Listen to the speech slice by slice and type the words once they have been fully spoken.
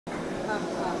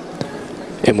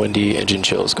M1D engine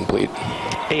chill is complete.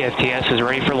 AFTS is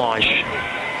ready for launch.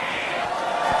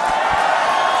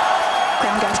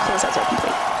 Ground gas closeouts are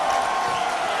complete.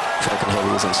 Falcon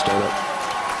Heavy is in startup.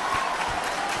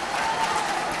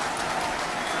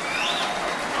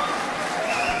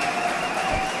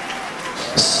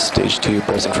 Stage 2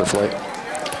 pressing for flight.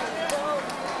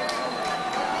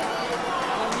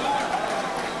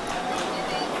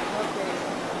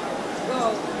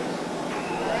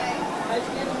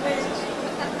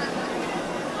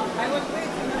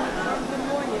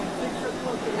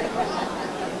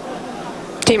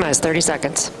 T-minus 30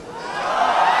 seconds.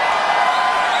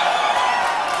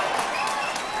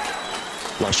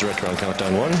 Launch director on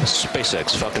countdown 1.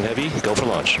 SpaceX Falcon Heavy, go for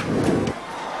launch.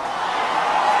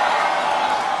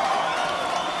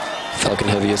 Falcon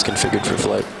Heavy is configured for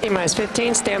flight. T-minus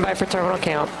 15, standby for terminal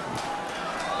count.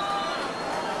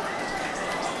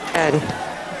 10,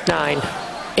 9,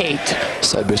 8.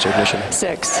 Side booster ignition.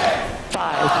 6,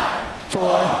 5,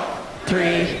 4,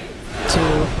 3, 2,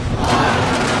 1.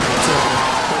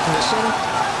 Ignition.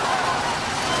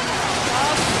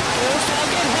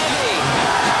 Falcon Heavy.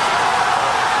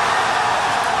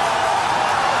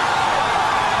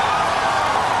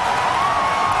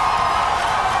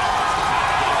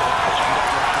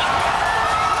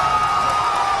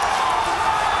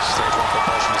 Stage 1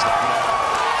 propulsion is nominated.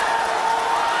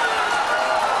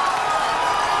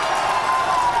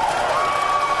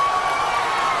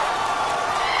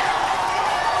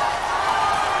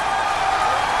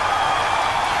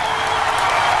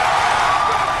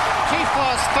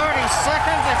 T-plus 30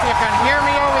 seconds, if you can hear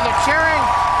me over the cheering.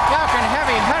 Falcon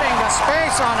Heavy heading to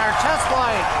space on our test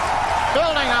flight.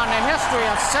 Building on the history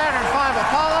of Saturn V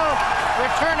Apollo,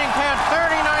 returning pad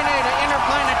 39A to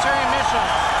interplanetary mission.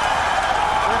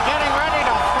 We're getting ready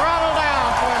to throttle down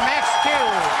for max Q.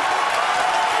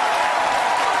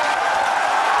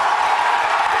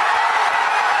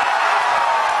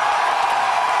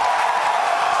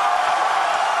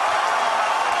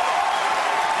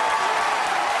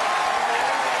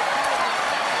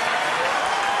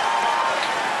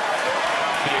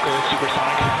 Vehicle is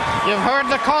supersonic. You've heard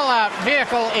the call out.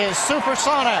 Vehicle is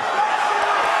supersonic.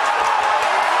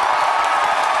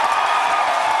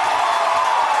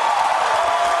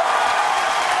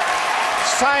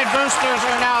 Side boosters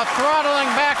are now throttling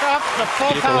back up to full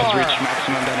Vehicle has power. reached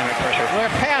maximum dynamic pressure. We're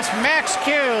past max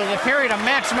Q, the period of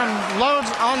maximum loads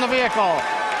on the vehicle.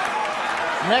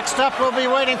 Next up, we'll be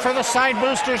waiting for the side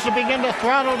boosters to begin to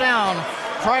throttle down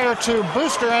prior to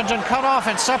booster engine cutoff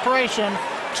and separation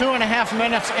 2.5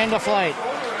 minutes into flight.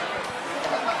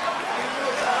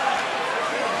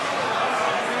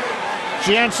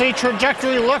 GNC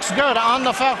trajectory looks good on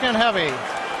the Falcon Heavy.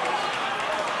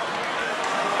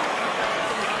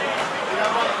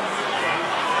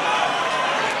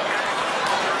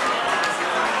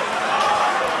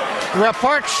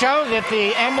 Reports show that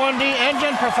the M1D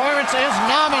engine performance is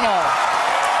nominal.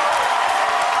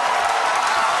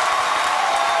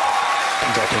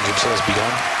 Conduct engine chills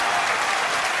begun.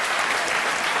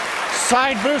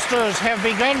 Side boosters have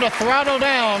begun to throttle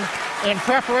down in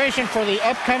preparation for the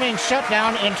upcoming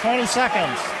shutdown in 20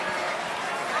 seconds.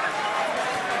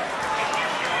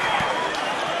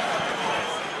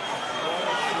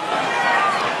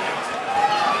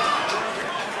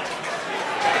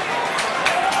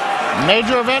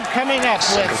 Major event coming up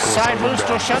with side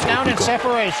booster shutdown and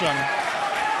separation.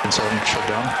 Inside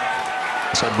shutdown.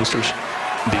 Side boosters.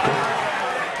 Beacon.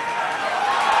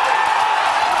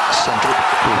 Center.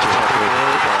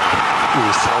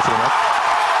 We're throttling up.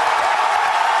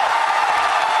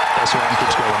 S1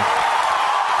 keeps going.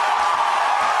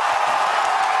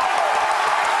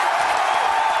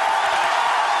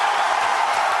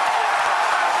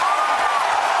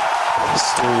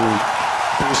 Still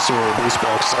booster base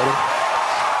box started.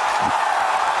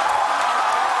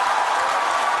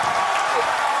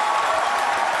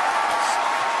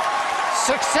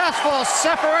 Successful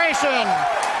separation.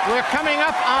 We're coming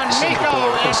up on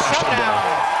MECO and shutdown.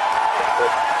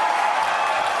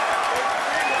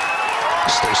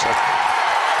 Stay set.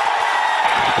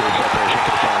 Separation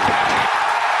confirmed.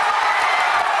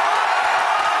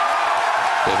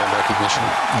 Event recognition.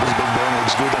 This big burn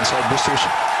looks good on side boosters.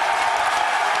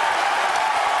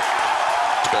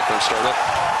 Spectrum startup.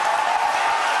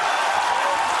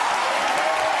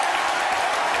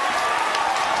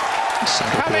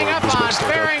 Coming up on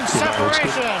fairing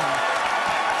separation.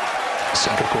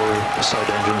 Center core side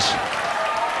engines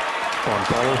on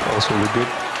power, also look good.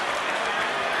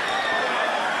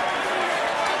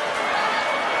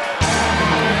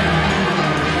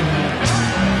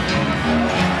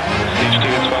 Stage 2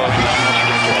 is followed from nominal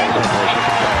trajectory. Separation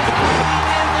confirmed.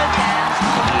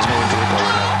 He's moving to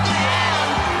recovery.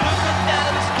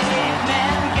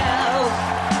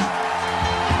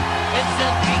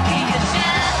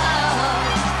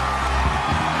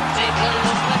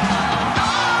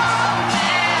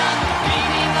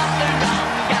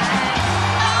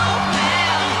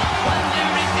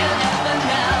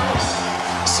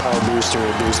 booster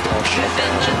boost back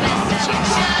shutdown.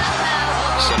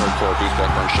 Center core boost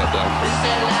back burn shutdown.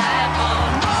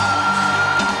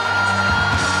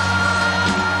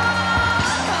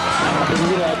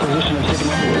 Acquisition of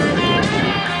signal.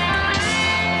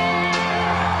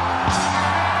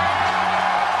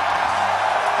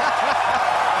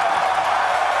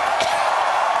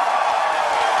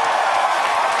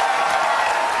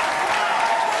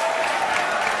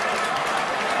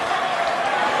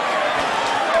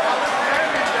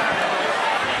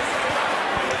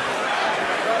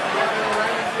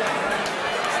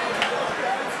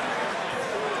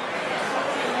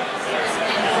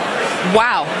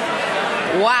 Wow.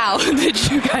 Wow. Did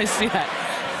you guys see that?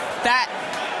 That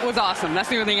was awesome. That's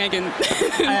the only thing I can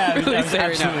really say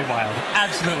right now. Absolutely wild.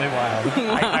 Absolutely wild.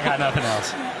 Wow. I got nothing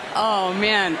else. Oh,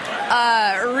 man.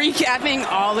 Recapping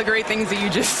all the great things that you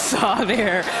just saw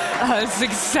there.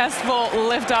 Successful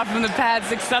liftoff from the pad,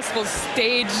 successful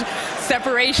stage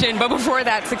separation. But before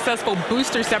that, successful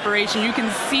booster separation. You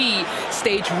can see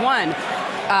stage one.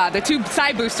 The two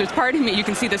side boosters, pardon me, you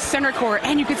can see the center core,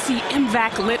 and you can see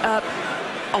MVAC lit up.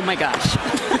 Oh my gosh.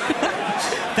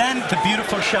 Then the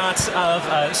beautiful shots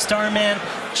of Starman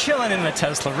chilling in the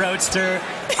Tesla Roadster.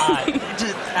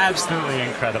 Just absolutely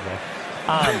incredible.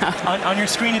 On your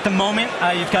screen at the moment,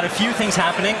 you've got a few things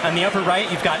happening. On the upper right,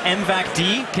 you've got MVAC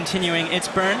D continuing its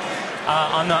burn.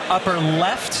 On the upper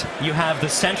left, you have the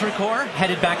center core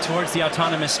headed back towards the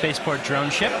autonomous spaceport drone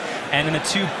ship. And in the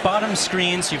two bottom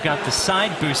screens, you've got the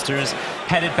side boosters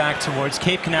headed back towards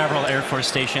Cape Canaveral Air Force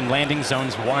Station, landing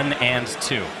zones 1 and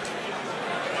 2.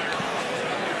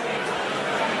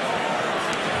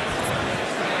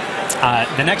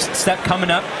 The next step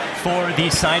coming up for the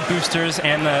side boosters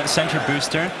and the center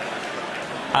booster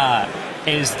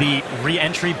is the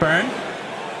re-entry burn.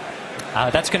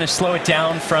 That's going to slow it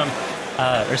down from,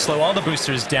 or slow all the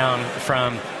boosters down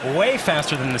from way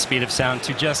faster than the speed of sound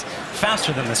to just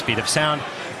faster than the speed of sound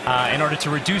in order to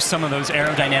reduce some of those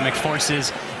aerodynamic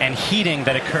forces and heating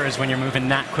that occurs when you're moving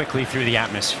that quickly through the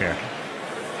atmosphere.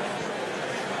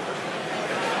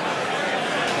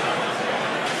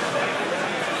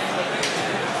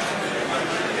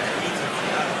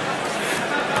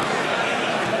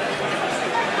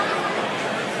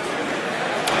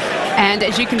 And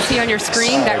as you can see on your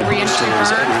screen, that re-entry burn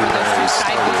for those two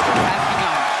side boosters has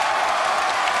begun.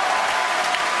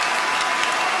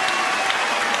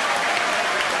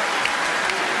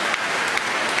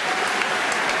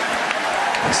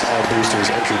 Side boosters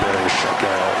entry burn shut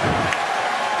down.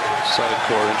 Side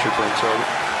core entry burn target.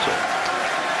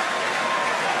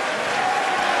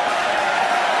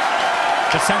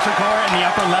 The center core in the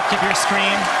upper left of your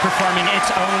screen performing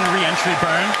its own re-entry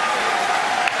burn.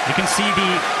 You can see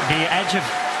the edge of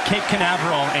Cape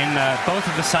Canaveral in both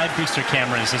of the side booster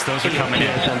cameras as those are coming in.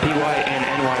 PY and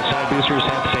NY side boosters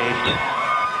have phased.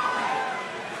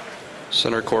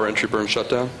 Center core entry burn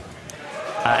shutdown.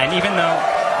 And even though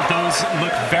those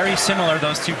look very similar,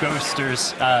 those two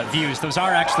boosters' views, those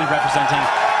are actually representing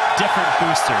different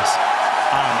boosters.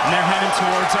 And they're heading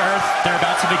towards Earth. They're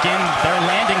about to begin their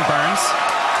landing burns.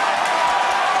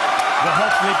 We'll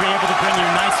hopefully be able to bring you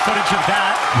nice footage of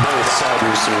that. Both side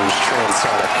boosters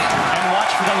transonic. And watch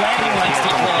for the landing lights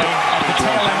deploy at the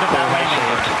tail end of that landing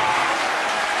burn.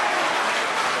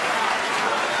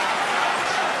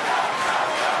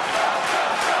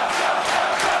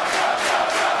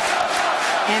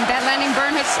 And that landing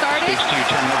burn has started. Stage 2,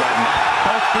 turn the button.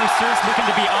 Both boosters looking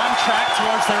to be on track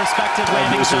towards their respective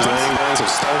landing Boosters zones. landing burns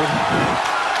have started.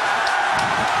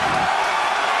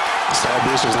 Side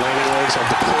boosters landing legs are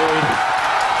deployed.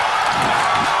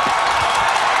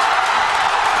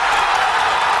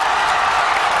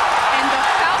 And the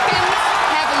Falcons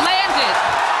have landed.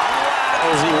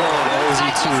 LZ1,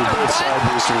 LZ2, both side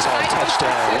boosters have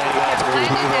touchdown. Landing off the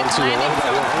move on to 1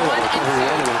 by 1, recovery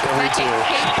 1 and recovery 2.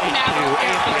 And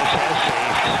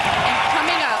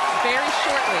coming up very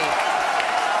shortly,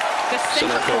 the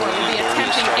center core will be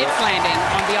attempting its landing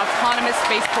on the autonomous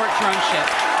spaceport drone ship.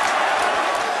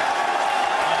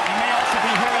 You may also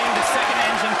be hearing the second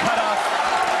engine cut off.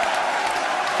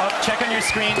 Oh, check on your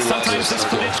screen. Sometimes this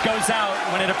footage goes out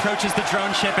when it approaches the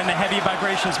drone ship and the heavy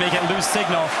vibrations make it lose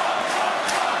signal.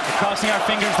 We're crossing our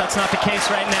fingers that's not the case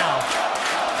right now.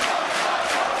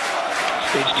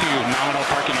 Stage 2, nominal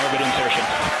parking orbit insertion.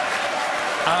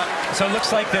 So it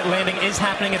looks like that landing is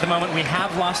happening at the moment. We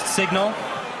have lost signal.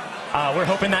 We're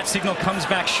hoping that signal comes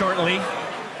back shortly.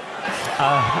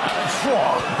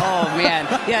 Oh, man.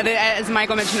 Yeah, as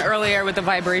Michael mentioned earlier with the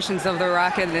vibrations of the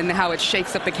rocket and how it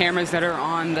shakes up the cameras that are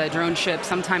on the drone ship,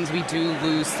 sometimes we do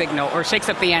lose signal or shakes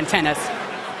up the antennas.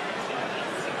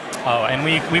 Oh, and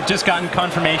we've just gotten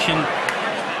confirmation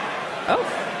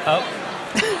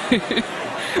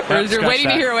We're waiting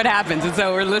to hear what happens, and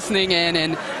so we're listening in,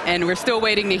 and we're still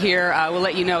waiting to hear. We'll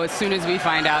let you know as soon as we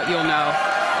find out. You'll know.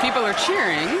 People are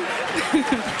cheering,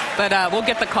 but we'll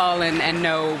get the call and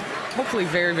know, hopefully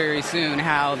very, very soon,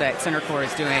 how that center core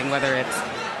is doing, whether it's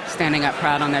standing up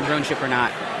proud on that drone ship or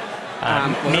not.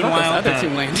 Meanwhile, other two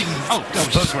landings.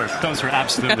 Those were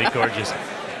absolutely gorgeous.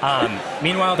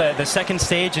 Meanwhile, the second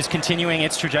stage is continuing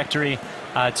its trajectory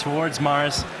towards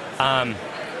Mars.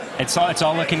 It's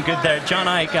all looking good there. John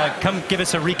Ike, come give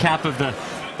us a recap of the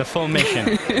full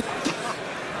mission.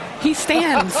 He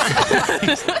stands.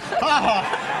 Well,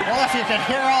 if you could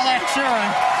hear all that cheering,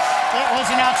 it was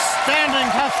an outstanding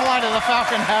test flight of the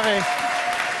Falcon Heavy.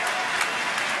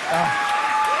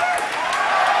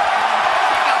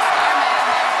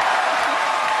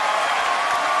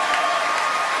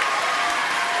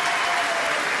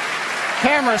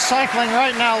 Cameras cycling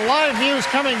right now. Live views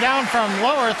coming down from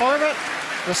low Earth orbit.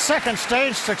 The second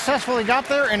stage successfully got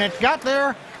there, and it got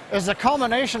there as the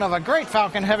culmination of a great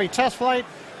Falcon Heavy test flight.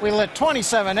 We lit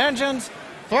 27 engines,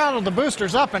 throttled the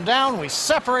boosters up and down. We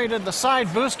separated the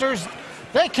side boosters.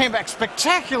 They came back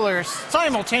spectacular,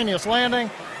 simultaneous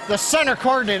landing. The center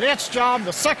core did its job.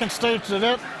 The second stage did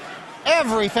it.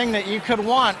 Everything that you could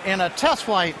want in a test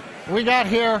flight, we got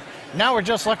here. Now we're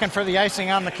just looking for the icing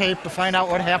on the cake to find out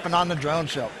what happened on the drone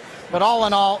show. But all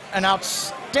in all, an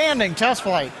outstanding test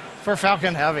flight for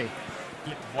Falcon Heavy.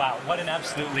 Wow, what an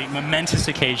absolutely momentous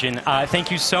occasion.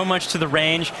 Thank you so much to the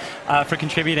range for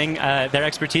contributing their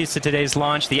expertise to today's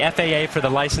launch, the FAA for the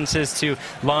licenses to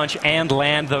launch and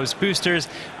land those boosters,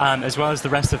 as well as the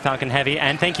rest of Falcon Heavy.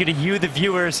 And thank you to you, the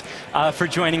viewers, for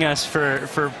joining us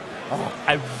for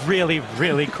a really,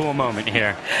 really cool moment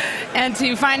here. And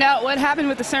to find out what happened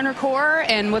with the center core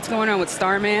and what's going on with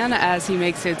Starman as he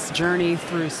makes its journey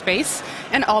through space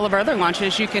and all of our other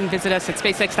launches, you can visit us at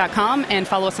SpaceX.com and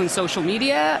follow us on social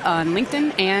media on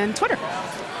LinkedIn and Twitter.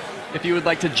 If you would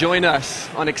like to join us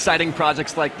on exciting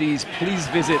projects like these, please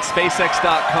visit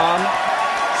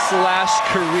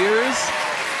SpaceX.com/careers.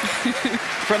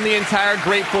 From the entire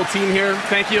grateful team here,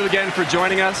 thank you again for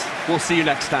joining us. We'll see you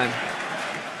next time.